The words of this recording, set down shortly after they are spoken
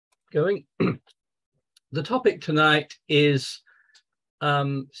going. The topic tonight is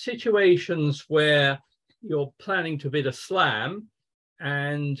situations where you're planning to bid a slam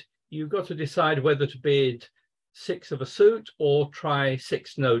and you've got to decide whether to bid 6 of a suit or try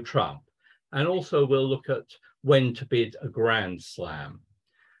 6 no trump. And also we'll look at when to bid a grand slam.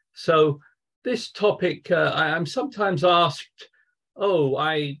 So this topic, I'm sometimes asked, oh,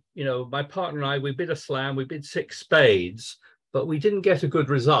 my partner and I, we bid a slam, we bid 6 spades, but we didn't get a good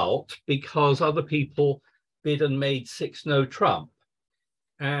result because other people bid and made 6 no trump.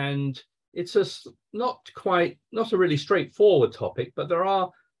 And it's not a really straightforward topic, but there are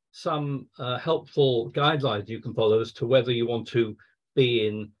some helpful guidelines you can follow as to whether you want to be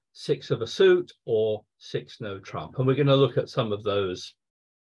in 6 of a suit or 6 no trump. And we're going to look at some of those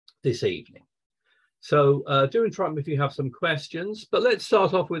this evening. So do interrupt me if you have some questions, but let's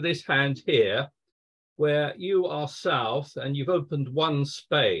start off with this hand here, where you are south and you've opened 1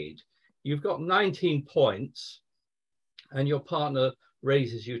 spade. You've got 19 points and your partner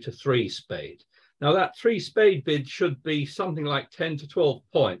raises you to 3 spade. Now that 3 spade bid should be something like 10 to 12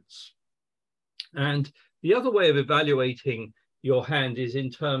 points. And the other way of evaluating your hand is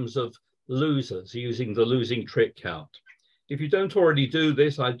in terms of losers, using the losing trick count. If you don't already do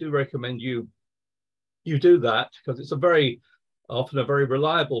this, I do recommend you do that, because it's often a very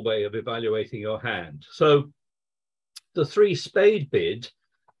reliable way of evaluating your hand. So the 3 spade bid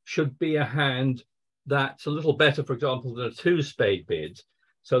should be a hand that's a little better, for example, than a 2 spade bid.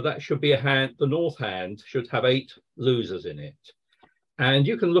 So that should be a hand, the north hand should have 8 losers in it. And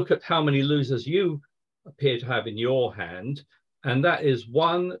you can look at how many losers you appear to have in your hand. And that is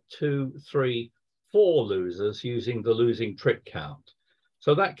 1, 2, 3, 4 losers using the losing trick count.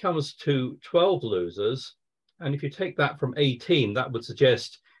 So that comes to 12 losers. And if you take that from 18, that would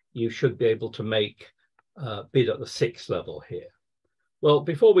suggest you should be able to make bid at the 6th level here. Well,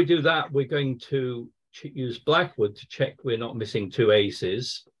 before we do that, we're going to use Blackwood to check we're not missing 2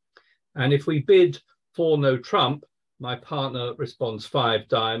 aces. And if we bid 4 no trump, my partner responds 5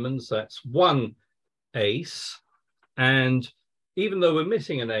 diamonds. That's 1 ace. And even though we're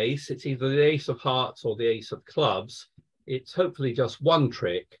missing an ace, it's either the ace of hearts or the ace of clubs. It's hopefully just 1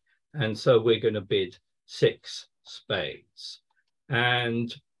 trick. And so we're going to bid 6 spades.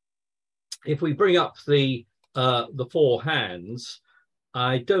 And if we bring up the 4 hands,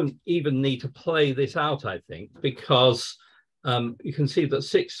 I don't even need to play this out, I think, because you can see that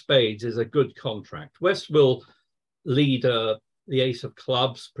 6 spades is a good contract. West will lead the ace of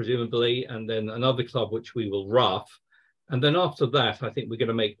clubs, presumably, and then another club which we will ruff. And then after that, I think we're going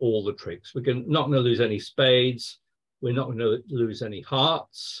to make all the tricks. We're not going to lose any spades. We're not going to lose any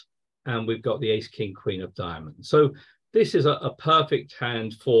hearts. And we've got the ace, king, queen of diamonds. So this is a perfect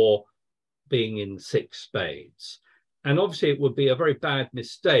hand for being in 6 spades. And obviously it would be a very bad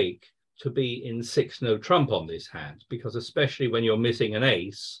mistake to be in 6 no trump on this hand, because especially when you're missing an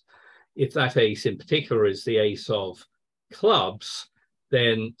ace, if that ace in particular is the ace of clubs,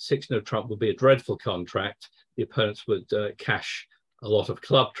 then 6 no trump would be a dreadful contract. The opponents would cash a lot of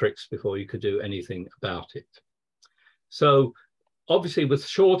club tricks before you could do anything about it. So obviously with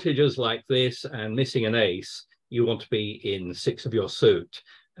shortages like this and missing an ace, you want to be in 6 of your suit,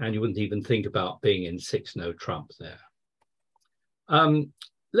 and you wouldn't even think about being in 6 no trump there.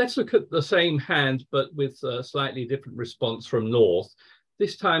 Let's look at the same hand, but with a slightly different response from north.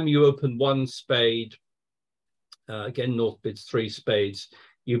 This time you open 1 spade. Again, north bids 3 spades.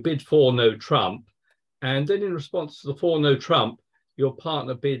 You bid 4 no trump. And then in response to the 4 no trump, your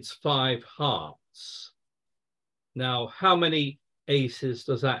partner bids 5 hearts. Now, how many aces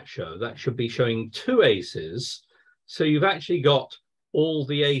does that show? That should be showing 2 aces. So you've actually got all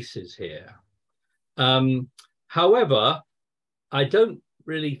the aces here. However, I don't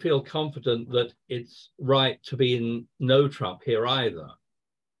really feel confident that it's right to be in no trump here either,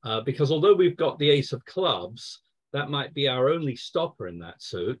 because although we've got the ace of clubs, that might be our only stopper in that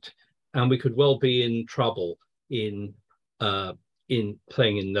suit, and we could well be in trouble in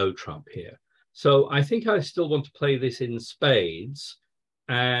playing in no trump here. So I think I still want to play this in spades,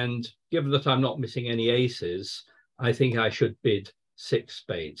 and given that I'm not missing any aces, I think I should bid 6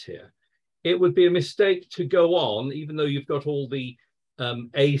 spades here. It would be a mistake to go on, even though you've got all the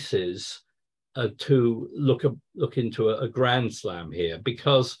aces, to look into a grand slam here,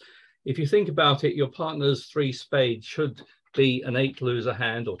 because if you think about it, your partner's 3 spades should be an 8 loser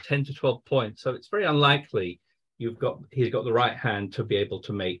hand or 10 to 12 points. So it's very unlikely he's got the right hand to be able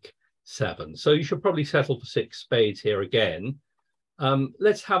to make 7. So you should probably settle for 6 spades here again.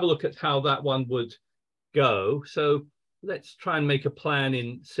 Let's have a look at how that one would go. So let's try and make a plan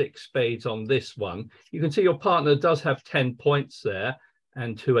in 6 spades on this one. You can see your partner does have 10 points there.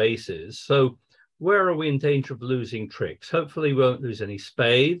 and 2 aces. So where are we in danger of losing tricks? Hopefully we won't lose any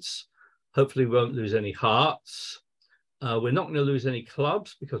spades. Hopefully we won't lose any hearts. We're not going to lose any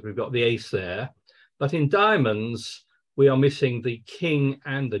clubs because we've got the ace there. But in diamonds, we are missing the king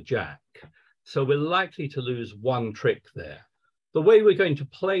and the jack. So we're likely to lose 1 trick there. The way we're going to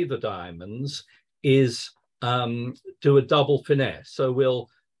play the diamonds is do a double finesse. So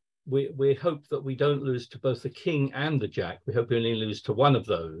we hope that we don't lose to both the king and the jack. We hope we only lose to one of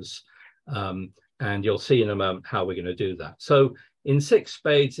those. And you'll see in a moment how we're going to do that. So in 6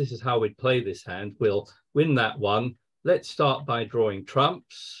 spades, this is how we'd play this hand. We'll win that one. Let's start by drawing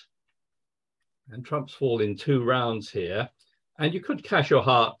trumps. And trumps fall in 2 rounds here. And you could cash your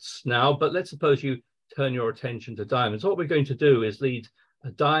hearts now, but let's suppose you turn your attention to diamonds. What we're going to do is lead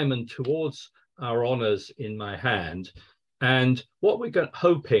a diamond towards our honors in my hand. And what we're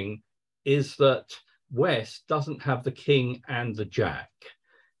hoping is that West doesn't have the king and the jack.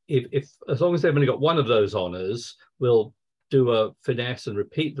 If as long as they've only got one of those honors, we'll do a finesse and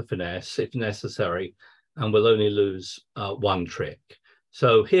repeat the finesse if necessary, and we'll only lose 1 trick.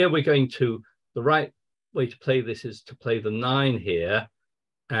 So here we're going to, the right way to play this is to play the 9 here,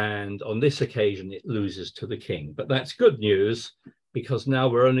 and on this occasion it loses to the king. But that's good news, because now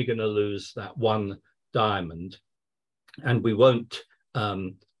we're only going to lose that 1 diamond, and we won't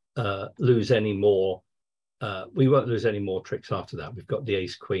lose any more. We won't lose any more tricks after that. We've got the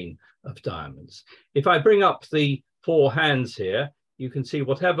ace queen of diamonds. If I bring up the 4 hands here, you can see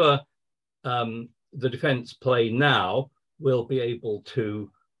whatever the defense play now, we'll be able to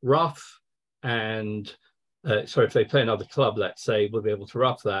rough and, sorry, if they play another club, let's say, we'll be able to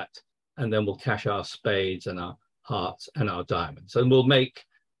rough that, and then we'll cash our spades and our hearts and our diamonds, and we'll make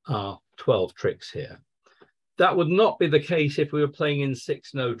our 12 tricks here. That would not be the case if we were playing in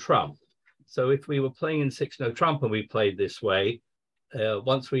 6 no trump. So if we were playing in 6 no trump and we played this way,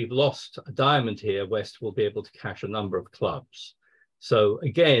 once we've lost a diamond here, West will be able to cash a number of clubs. So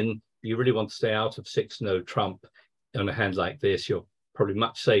again, you really want to stay out of 6 no trump on a hand like this. You're probably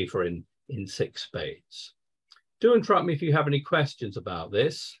much safer in 6 spades. Do interrupt me if you have any questions about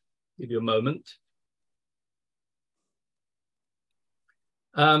this. Give you a moment.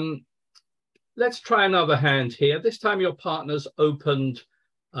 Let's try another hand here. This time your partner's opened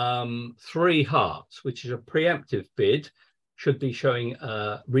 3 hearts, which is a preemptive bid, should be showing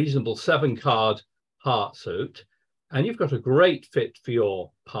a reasonable 7-card heart suit. And you've got a great fit for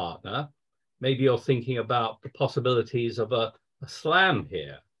your partner. Maybe you're thinking about the possibilities of a slam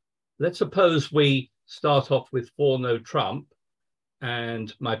here. Let's suppose we start off with 4 no trump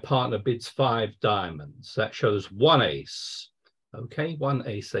and my partner bids 5 diamonds. That shows 1 ace. Okay, 1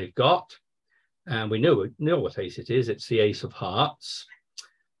 ace they've got. And we know what ace it is. It's the ace of hearts.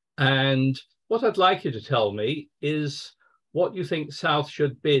 And what I'd like you to tell me is what you think South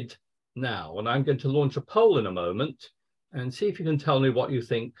should bid now. And I'm going to launch a poll in a moment and see if you can tell me what you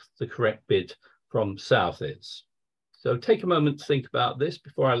think the correct bid from South is. So take a moment to think about this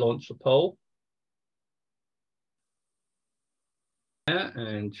before I launch the poll.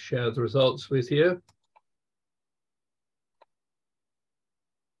 And share the results with you.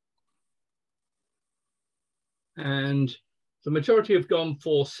 And the majority have gone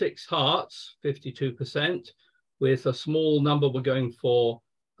for 6 hearts, 52%, with a small number we're going for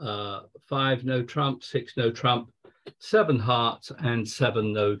 5 no trump, 6 no trump, 7 hearts, and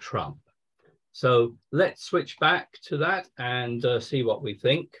 7 no trump. So let's switch back to that and see what we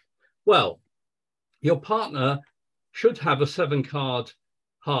think. Well, your partner should have a 7-card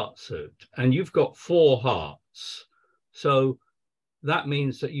heart suit, and you've got 4 hearts. So that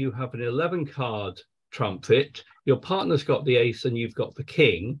means that you have an 11-card trump fit. Your partner's got the ace and you've got the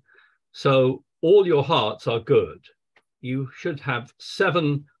king. So all your hearts are good. You should have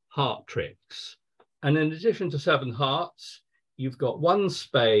 7 heart tricks. And in addition to 7 hearts, you've got 1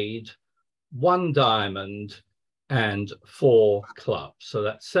 spade, 1 diamond, and 4 clubs. So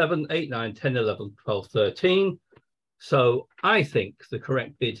that's 7, 8, 9, 10, 11, 12, 13. So I think the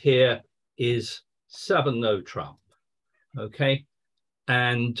correct bid here is 7 no trump. Okay.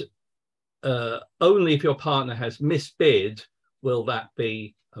 And only if your partner has misbid will that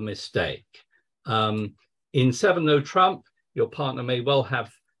be a mistake. In 7 no trump, your partner may well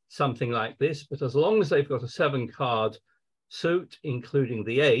have something like this, but as long as they've got a 7-card suit, including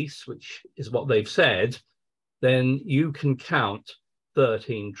the ace, which is what they've said, then you can count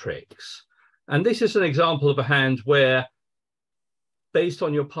 13 tricks. And this is an example of a hand where, based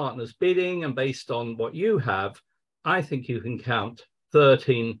on your partner's bidding and based on what you have, I think you can count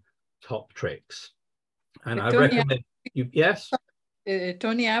 13 top tricks. And I recommend you, yes?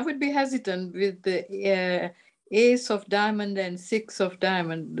 Tony, I would be hesitant with the ace of diamond and 6 of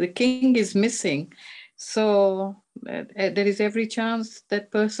diamond. The king is missing. So there is every chance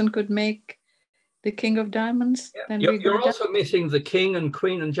that person could make the king of diamonds. Yeah. Then You're also missing the king and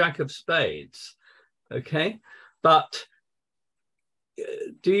queen and jack of spades. Okay. But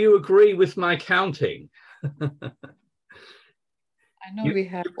do you agree with my counting? I know we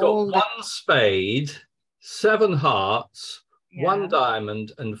have you've got all one spade, 7 hearts, yeah. 1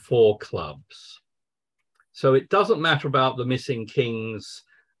 diamond, and 4 clubs. So it doesn't matter about the missing kings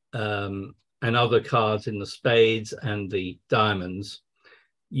and other cards in the spades and the diamonds.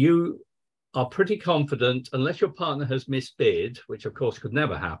 You are pretty confident, unless your partner has misbid, which of course could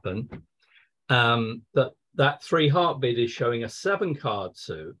never happen, that 3 heart bid is showing a 7 card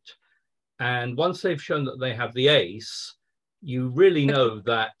suit. And once they've shown that they have the ace, you really know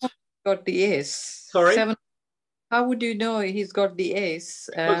that. Got the ace. Sorry? 7. How would you know he's got the ace?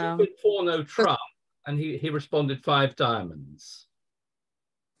 Because he bid 4 no trump, and he responded 5 diamonds.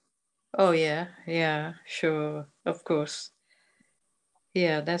 Oh, yeah, sure, of course.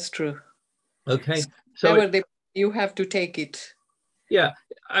 Yeah, that's true. Okay. So you have to take it. Yeah,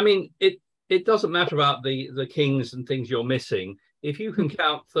 I mean, it doesn't matter about the kings and things you're missing. If you can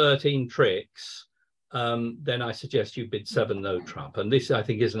count 13 tricks, then I suggest you bid 7 no trump. And this, I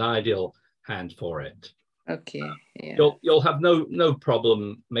think, is an ideal hand for it. Okay, yeah. You'll have no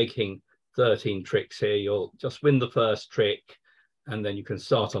problem making 13 tricks here. You'll just win the first trick, and then you can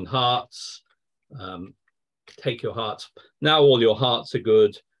start on hearts, take your hearts. Now all your hearts are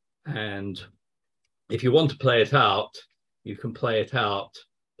good, and if you want to play it out, you can play it out,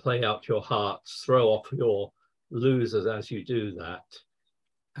 play out your hearts, throw off your losers as you do that.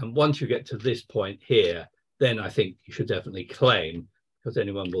 And once you get to this point here, then I think you should definitely claim, because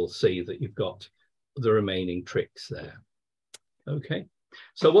anyone will see that you've got the remaining tricks there. Okay,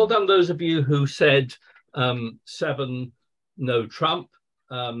 so well done those of you who said 7 no trump.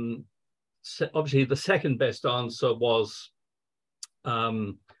 Obviously the second best answer was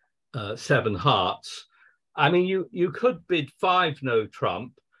 7 hearts. I mean, you could bid 5 no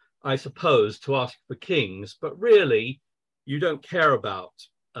trump, I suppose, to ask for kings, but really you don't care about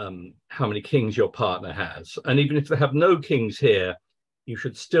how many kings your partner has. And even if they have no kings here, you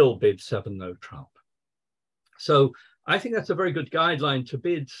should still bid 7 no trump. So I think that's a very good guideline to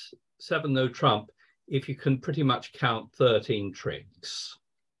bid 7 no trump if you can pretty much count 13 tricks.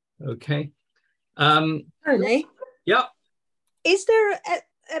 Okay. Tony? Yeah. Is there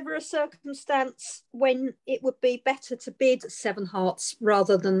ever a circumstance when it would be better to bid 7 hearts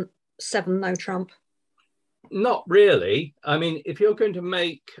rather than 7 no trump? Not really. I mean, if you're going to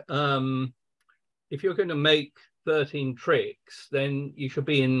make 13 tricks, then you should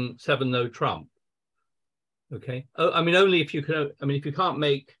be in 7 no trump. Okay. Oh, I mean, only if you can. I mean, if you can't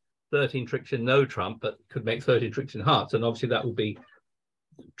make 13 tricks in no trump, but could make 13 tricks in hearts, and obviously that would be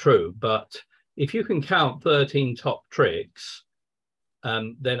true. But if you can count 13 top tricks,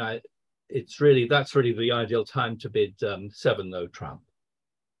 then that's really the ideal time to bid 7 no trump.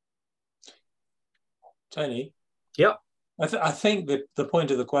 Tony? Yep. I think that the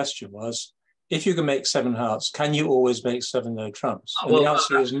point of the question was, if you can make 7 hearts, can you always make 7 no trumps? And the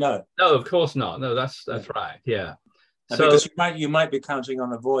answer is no. No, of course not. No, that's right. Yeah. So, because you might be counting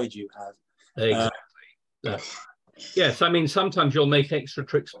on a void you have. Exactly. Yes, I mean, sometimes you'll make extra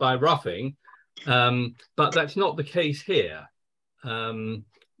tricks by roughing, but that's not the case here.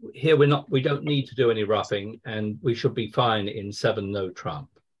 Here we don't need to do any roughing, and we should be fine in 7 no trump.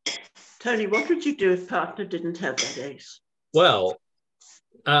 Tony, what would you do if partner didn't have that ace? Well,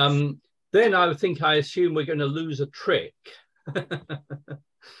 then I assume we're going to lose a trick.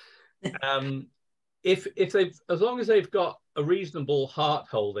 If they've, as long as they've got a reasonable heart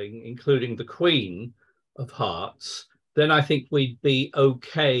holding, including the queen of hearts, then I think we'd be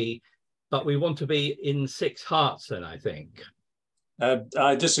okay. But we want to be in 6 hearts then, I think.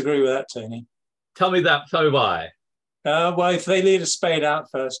 I disagree with that, Tony. Tell me why. Well, if they lead a spade out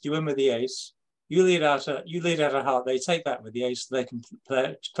first, you win with the ace. You lead out a heart. They take that with the ace. So they can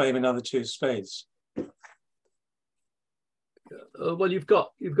claim another 2 spades. Well, you've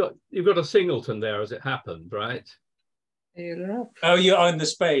got a singleton there as it happened, right? Oh, you're on the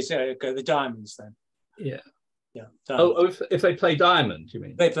spades. Yeah, okay, the diamonds then. Yeah. Yeah. Diamonds. Oh, if they play diamond, you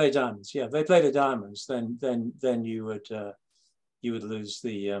mean? They play diamonds. Yeah, if they play the diamonds, then you would lose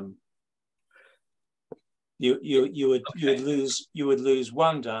the you would lose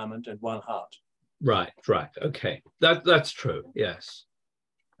 1 diamond and 1 heart. Right. Okay, that's true. Yes.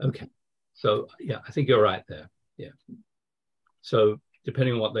 Okay. So yeah, I think you're right there. Yeah. So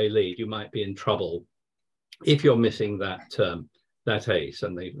depending on what they lead, you might be in trouble if you're missing that ace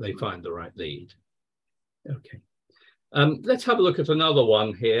and they find the right lead. Okay. Let's have a look at another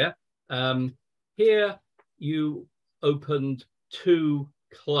one here. Here you opened 2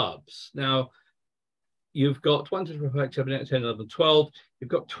 clubs. Now, you've got 1, 2, 3, 4, 5, 7, 8, 10, 11, 12. You've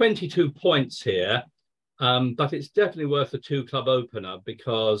got 22 points here, but it's definitely worth a 2-club opener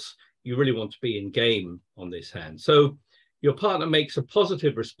because you really want to be in game on this hand. So your partner makes a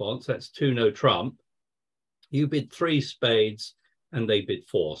positive response. That's 2 no trump. You bid 3 spades and they bid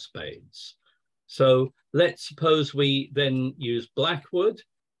 4 spades. So let's suppose we then use Blackwood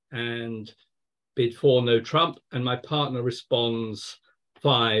and bid 4 no trump, and my partner responds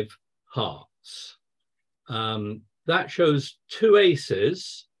 5 hearts. That shows 2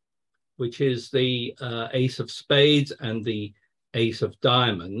 aces, which is the ace of spades and the ace of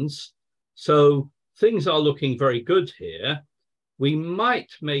diamonds. So things are looking very good here. We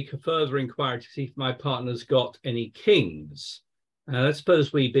might make a further inquiry to see if my partner's got any kings. Let's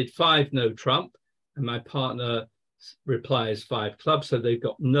suppose we bid 5 no trump, and my partner replies 5 clubs, so they've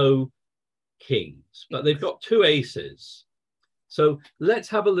got no kings, but they've got 2 aces. So let's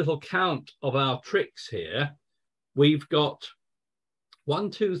have a little count of our tricks here. We've got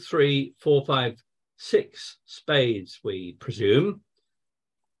 1, 2, 3, 4, 5, 6 spades, we presume.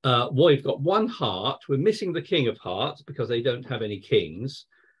 We've got 1 heart. We're missing the king of hearts because they don't have any kings,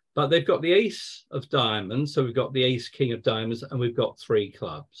 but they've got the ace of diamonds. So we've got the ace, king of diamonds, and we've got 3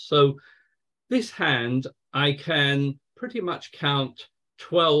 clubs. So this hand, I can pretty much count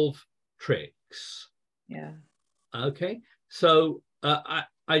 12 tricks. Yeah. Okay. So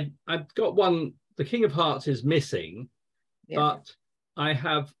I've got one, the king of hearts is missing, but I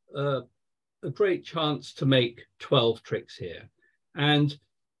have a great chance to make 12 tricks here. And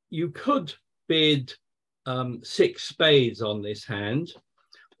you could bid 6 spades on this hand,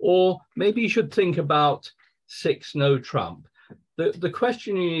 or maybe you should think about 6 no trump. The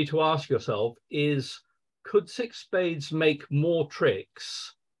question you need to ask yourself is, could 6 spades make more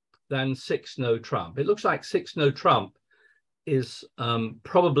tricks than 6 no trump? It looks like 6 no trump is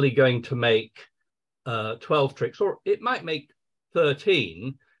probably going to make 12 tricks, or it might make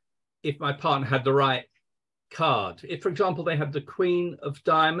 13 if my partner had the right card. If, for example, they had the queen of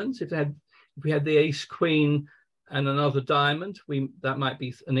diamonds, if we had the ace queen and another diamond, that might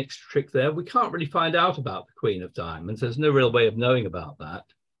be an extra trick there. We can't really find out about the queen of diamonds. There's no real way of knowing about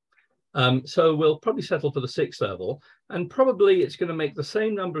that. So we'll probably settle for the 6th level, and probably it's going to make the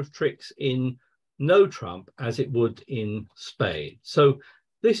same number of tricks in no trump as it would in spade. So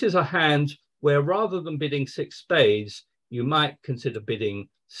this is a hand where rather than bidding 6 spades, you might consider bidding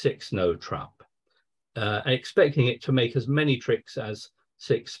 6 no trump, expecting it to make as many tricks as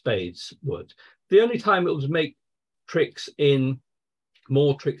 6 spades would. The only time it would make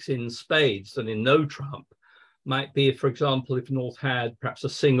more tricks in spades than in no trump might be, for example, if North had perhaps a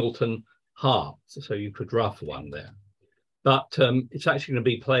singleton heart, so you could ruff one there. But it's actually going to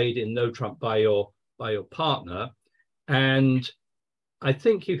be played in no trump by your partner. And I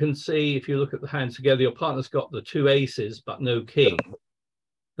think you can see, if you look at the hands together, your partner's got the 2 aces but no king,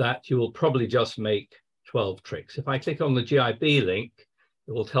 that you will probably just make 12 tricks. If I click on the GIB link,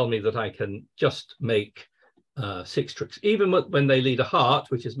 it will tell me that I can just make 6 tricks. Even when they lead a heart,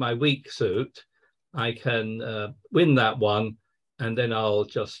 which is my weak suit, I can win that one, and then I'll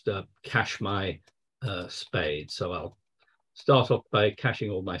just cash my spades. So I'll start off by cashing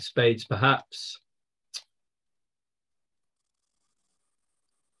all my spades, perhaps.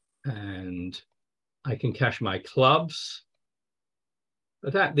 And I can cash my clubs.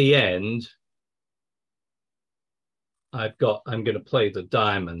 But at the end, I'm going to play the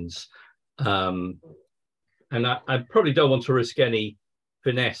diamonds. And I probably don't want to risk any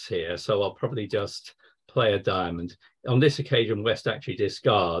finesse here, so I'll probably just play a diamond. On this occasion, West actually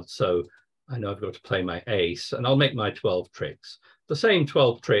discards, so I know I've got to play my ace, and I'll make my 12 tricks. The same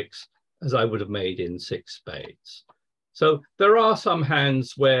 12 tricks as I would have made in 6 spades. So there are some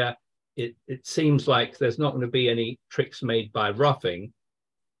hands where it seems like there's not going to be any tricks made by ruffing,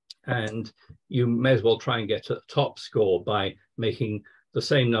 and you may as well try and get a top score by making the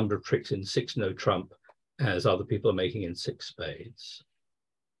same number of tricks in 6 no trump as other people are making in 6 spades.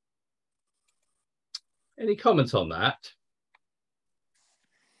 Any comments on that?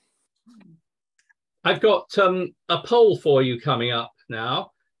 I've got a poll for you coming up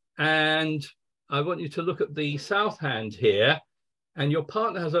now, and I want you to look at the south hand here, and your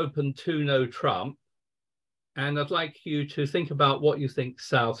partner has opened 2 no trump, and I'd like you to think about what you think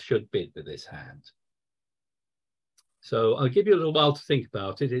south should bid with this hand. So I'll give you a little while to think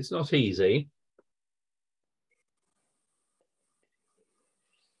about it. It's not easy.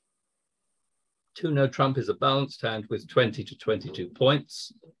 Two no trump is a balanced hand with 20 to 22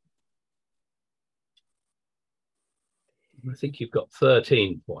 points. I think you've got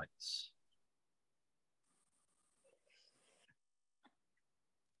 13 points.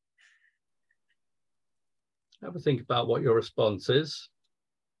 Have a think about what your response is.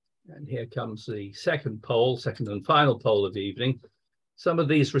 And here comes the second poll, second and final poll of the evening. Some of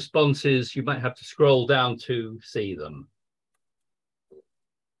these responses, you might have to scroll down to see them.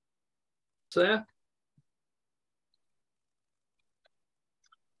 There.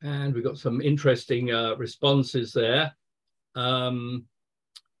 And we've got some interesting responses there.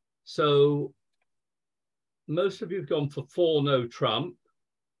 So most of you have gone for 4 no trump.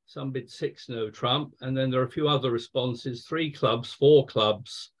 Some bid 6 no trump. And then there are a few other responses, 3 clubs, 4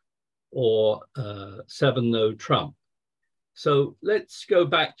 clubs, or 7 no trump. So let's go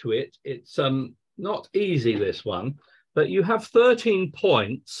back to it. It's not easy, this one, but you have 13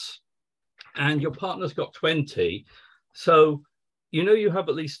 points and your partner's got 20. So you know you have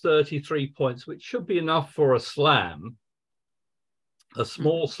at least 33 points, which should be enough for a slam, a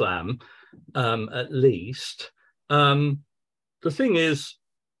small slam, at least. The thing is,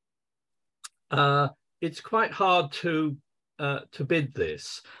 it's quite hard to bid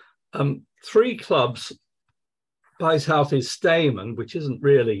this. 3 clubs by South is Stayman, which isn't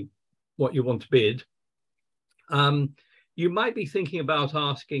really what you want to bid. You might be thinking about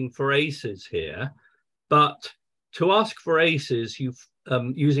asking for aces here, but to ask for aces,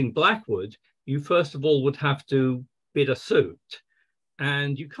 using Blackwood, you first of all would have to bid a suit,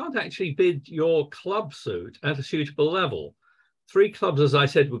 and you can't actually bid your club suit at a suitable level. 3 clubs, as I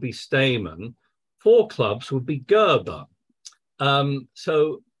said, would be Stayman. 4 clubs would be Gerber.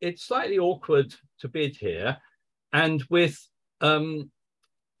 So it's slightly awkward to bid here. And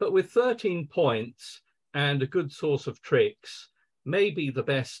but with 13 points and a good source of tricks, maybe the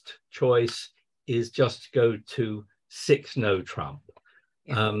best choice is just to go to 6 no trump.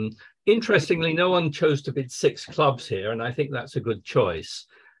 Yeah. Interestingly, no one chose to bid 6 clubs here, and I think that's a good choice.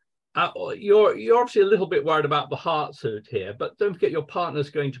 You're obviously a little bit worried about the heart suit here, but don't forget your partner's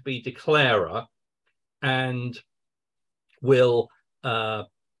going to be declarer and will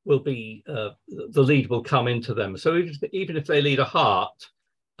be the lead will come into them. So even if they lead a heart,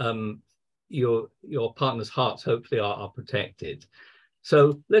 your partner's hearts hopefully are protected.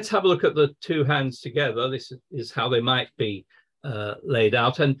 So let's have a look at the 2 hands together. This is how they might be laid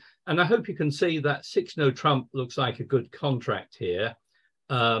out, and I hope you can see that 6 no trump looks like a good contract here.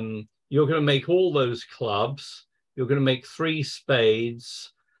 You're going to make all those clubs. You're going to make 3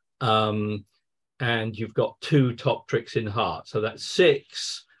 spades. And you've got 2 top tricks in heart. So that's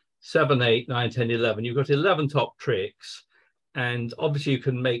 6, 7, 8, 9, 10, 11. You've got 11 top tricks. And obviously you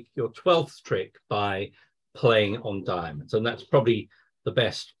can make your 12th trick by playing on diamonds. And that's probably the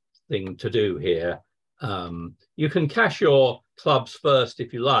best thing to do here. You can cash your clubs first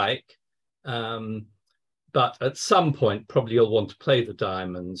if you like. But at some point, probably you'll want to play the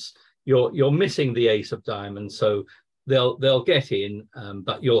diamonds. You're missing the ace of diamonds. So they'll get in,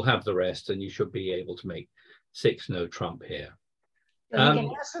 but you'll have the rest, and you should be able to make 6 no trump here. Can I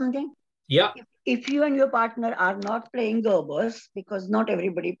ask something? Yeah. If you and your partner are not playing Gerbers, because not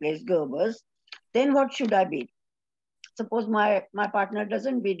everybody plays Gerbers, then what should I bid? Suppose my partner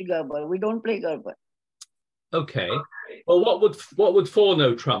doesn't bid Gerber. We don't play Gerber. Okay. Well, what would 4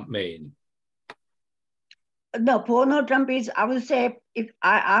 no trump mean? No, 4 no trump is, I will say, if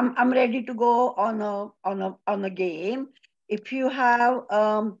I'm ready to go on a game. If you have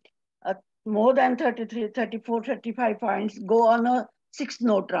more than 33, 34, 35 points, go on a 6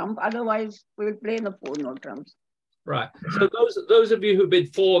 no trump. Otherwise, we'll play the 4 no trumps. Right. So those of you who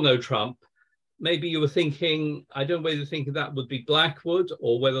bid 4 no trump, maybe you were thinking, I don't know whether you're thinking that would be Blackwood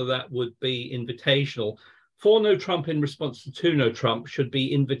or whether that would be invitational. 4 no trump in response to 2 no trump should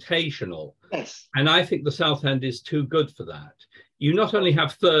be invitational. Yes. And I think the South End is too good for that. You not only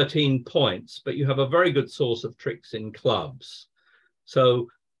have 13 points, but you have a very good source of tricks in clubs. So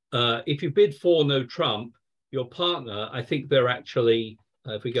if you bid 4 no trump, your partner, I think they're actually,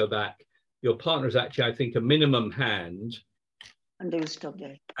 if we go back, your partner is actually, I think, a minimum hand. And they will stop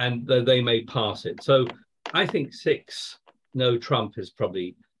there. And they may pass it. So I think 6 no trump is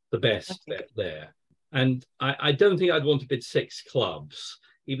probably the best bet there. And I don't think I'd want to bid 6 clubs,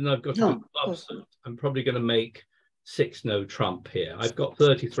 even though I've got a good club suit. I'm probably going to make 6 no trump here. I've got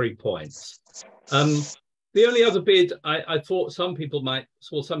 33 points. The only other bid I thought some people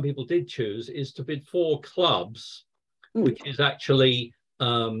did choose is to bid 4 clubs, which is actually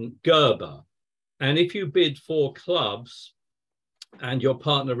Gerber. And if you bid 4 clubs and your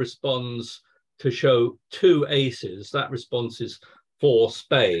partner responds to show 2 aces, that response is 4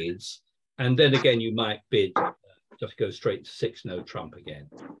 spades. And then again, you might bid, just go straight to 6 no trump again.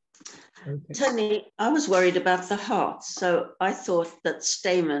 Okay. Tony, I was worried about the hearts, so I thought that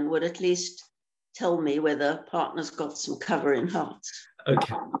Stayman would at least tell me whether partner's got some cover in hearts.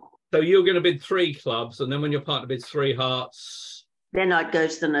 Okay. So you're going to bid 3 clubs, and then when your partner bids 3 hearts, Then I'd go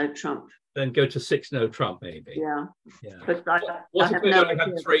to the no trump. then go to 6 no trump, maybe. Yeah. Yeah. But I What if have they no only had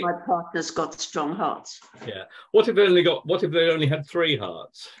idea that 3? my partner's got strong hearts. Yeah. What if they only had 3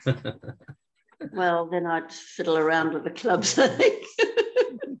 hearts? Well, then I'd fiddle around with the clubs, I think.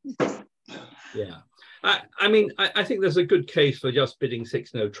 Yeah. I mean, I think there's a good case for just bidding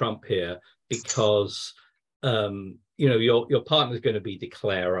 6 no trump here, because you know, your partner's going to be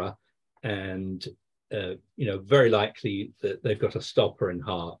declarer, and you know, very likely that they've got a stopper in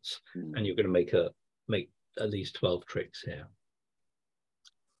hearts, and you're going to make at least 12 tricks here.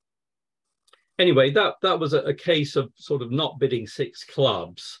 Anyway, that was a case of sort of not bidding 6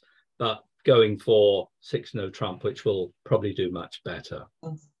 clubs, but going for 6 no trump, which will probably do much better.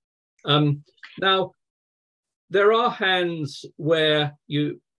 Now, there are hands where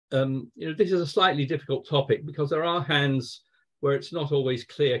you know, this is a slightly difficult topic, because there are hands where it's not always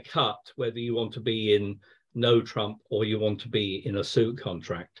clear cut whether you want to be in no trump or you want to be in a suit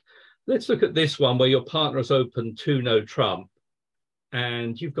contract. Let's look at this one where your partner has opened 2 no trump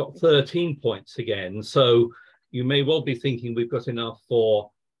and you've got 13 points again. So you may well be thinking we've got enough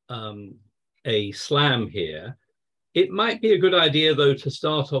for a slam here. It might be a good idea, though, to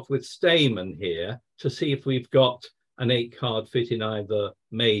start off with Stayman here to see if we've got an 8-card fit in either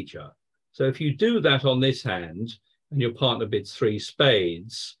major. So if you do that on this hand and your partner bids 3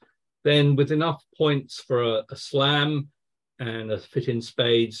 spades, then with enough points for a slam and a fit in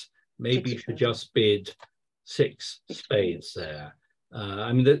spades, maybe you should just bid 6 spades there.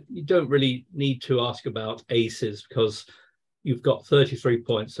 I mean, you don't really need to ask about aces, because you've got 33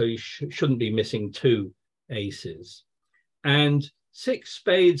 points, so you shouldn't be missing 2 aces. And 6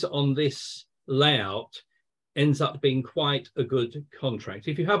 spades on this layout ends up being quite a good contract.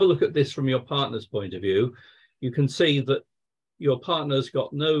 If you have a look at this from your partner's point of view, you can see that your partner's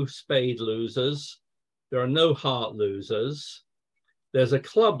got no spade losers, there are no heart losers, there's a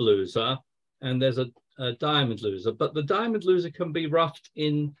club loser, and there's a diamond loser, but the diamond loser can be roughed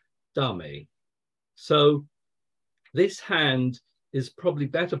in dummy. So this hand is probably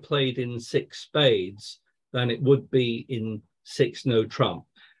better played in 6 spades than it would be in 6 no trump.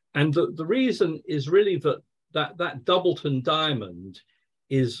 And the reason is really that doubleton diamond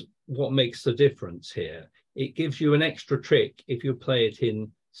is what makes the difference here. It gives you an extra trick if you play it in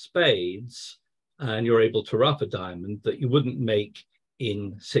spades and you're able to rough a diamond that you wouldn't make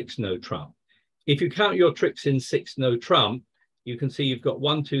in 6 no trump. If you count your tricks in 6 no trump, you can see you've got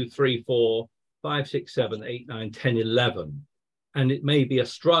 1, 2, 3, 4, 5, 6, 7, 8, 9, 10, 11. And it may be a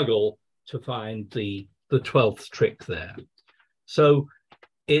struggle to find the 12th trick there. So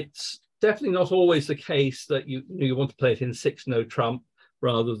it's definitely not always the case that you want to play it in 6 no trump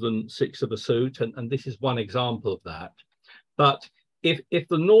rather than 6 of a suit. And this is one example of that. But if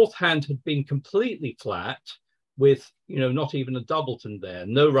the north hand had been completely flat with, you know, not even a doubleton there,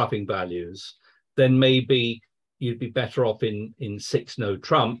 no roughing values, then maybe you'd be better off in 6 no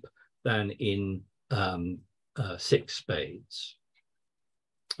trump than in 6 spades.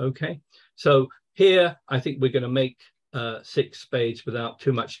 Okay, so here I think we're going to make 6 spades without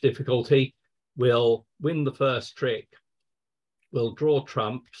too much difficulty. We'll win the first trick. We'll draw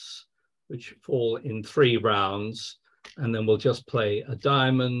trumps, which fall in 3 rounds, and then we'll just play a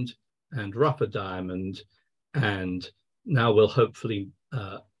diamond and rough a diamond, and now we'll hopefully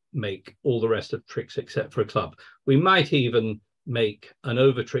make all the rest of tricks except for a club. We might even make an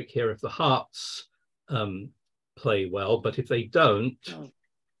over trick here if the hearts play well, but if they don't,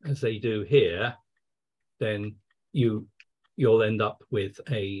 as they do here, then you'll end up with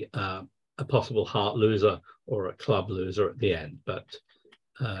a possible heart loser or a club loser at the end. But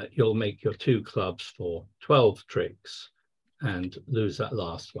you'll make your 2 clubs for 12 tricks and lose that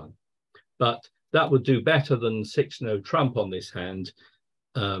last one. But that would do better than 6 no trump on this hand,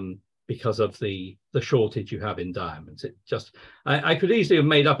 because of the shortage you have in diamonds. It just, I could easily have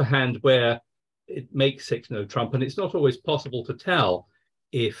made up a hand where it makes 6 no trump, and it's not always possible to tell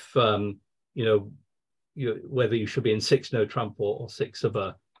if you know, whether you should be in 6 no trump or 6 of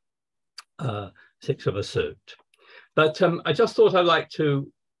a suit. But I just thought I'd like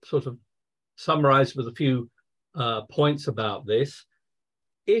to sort of summarize with a few points about this.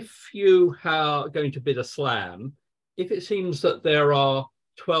 If you are going to bid a slam, if it seems that there are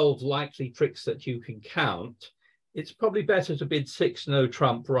 12 likely tricks that you can count, it's probably better to bid 6 no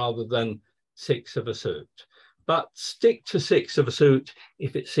trump rather than 6 of a suit. But stick to 6 of a suit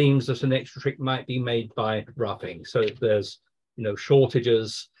if it seems that an extra trick might be made by roughing. So if there's, you know,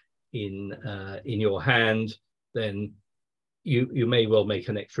 shortages in your hand, then you may well make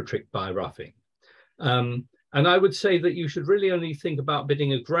an extra trick by ruffing. And I would say that you should really only think about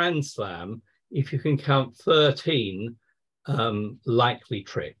bidding a grand slam if you can count 13 likely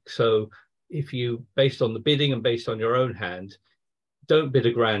tricks. So if you, based on the bidding and based on your own hand, don't bid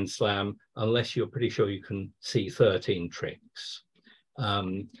a grand slam unless you're pretty sure you can see 13 tricks.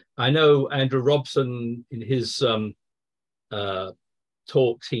 I know Andrew Robson, in his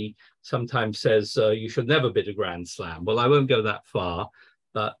talks, he sometimes says you should never bid a grand slam. Well, I won't go that far,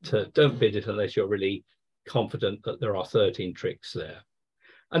 but don't bid it unless you're really confident that there are 13 tricks there.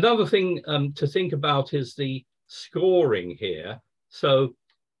 Another thing to think about is the scoring here. So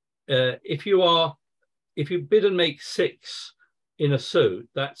if you bid and make 6 in a suit,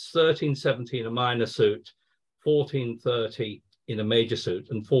 that's 13-17 a minor suit, 14-30 in a major suit,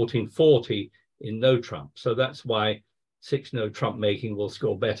 and 14-40 in no trump. So that's why 6 no trump making will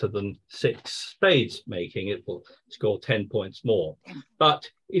score better than 6 spades making. It will score 10 points more. But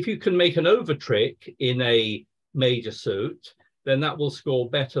if you can make an over trick in a major suit, then that will score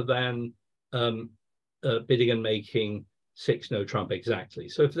better than bidding and making 6 no trump exactly.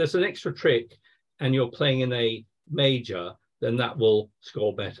 So if there's an extra trick and you're playing in a major, then that will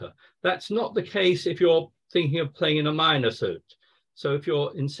score better. That's not the case if you're thinking of playing in a minor suit. So if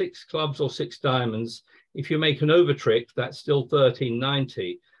you're in 6 clubs or 6 diamonds, if you make an over trick, that's still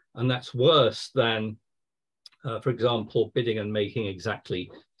 1390, and that's worse than, for example, bidding and making exactly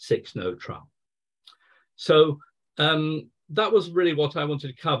 6 no trump. So that was really what I wanted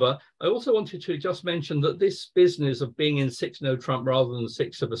to cover. I also wanted to just mention that this business of being in 6 no trump rather than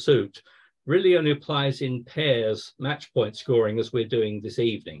 6 of a suit really only applies in pairs match point scoring, as we're doing this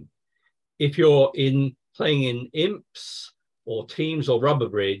evening. If you're playing in imps or teams or rubber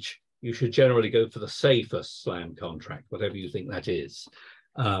bridge, you should generally go for the safer slam contract, whatever you think that is,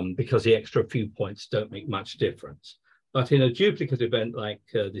 because the extra few points don't make much difference. But in a duplicate event like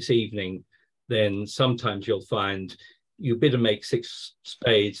this evening, then sometimes you'll find you bid and make 6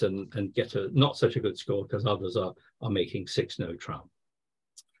 spades and get a not such a good score because others are making 6 no trump.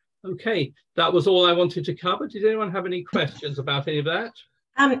 Okay, that was all I wanted to cover. Did anyone have any questions about any of that?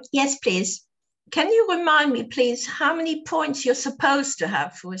 Yes, please. Can you remind me, please, how many points you're supposed to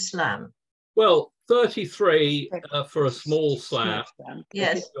have for a slam? Well, 33 for a small slam.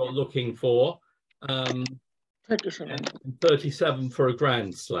 Yes. You're looking for. 37. And 37 for a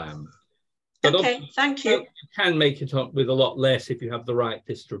grand slam. But okay, thank you. You can make it up with a lot less if you have the right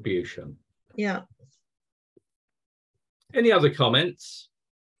distribution. Yeah. Any other comments?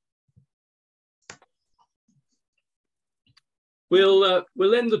 We'll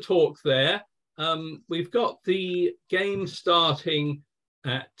end the talk there. We've got the game starting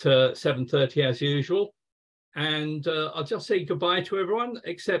at 7:30 as usual. And I'll just say goodbye to everyone,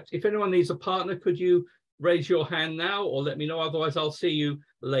 except if anyone needs a partner, could you raise your hand now or let me know? Otherwise, I'll see you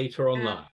later online.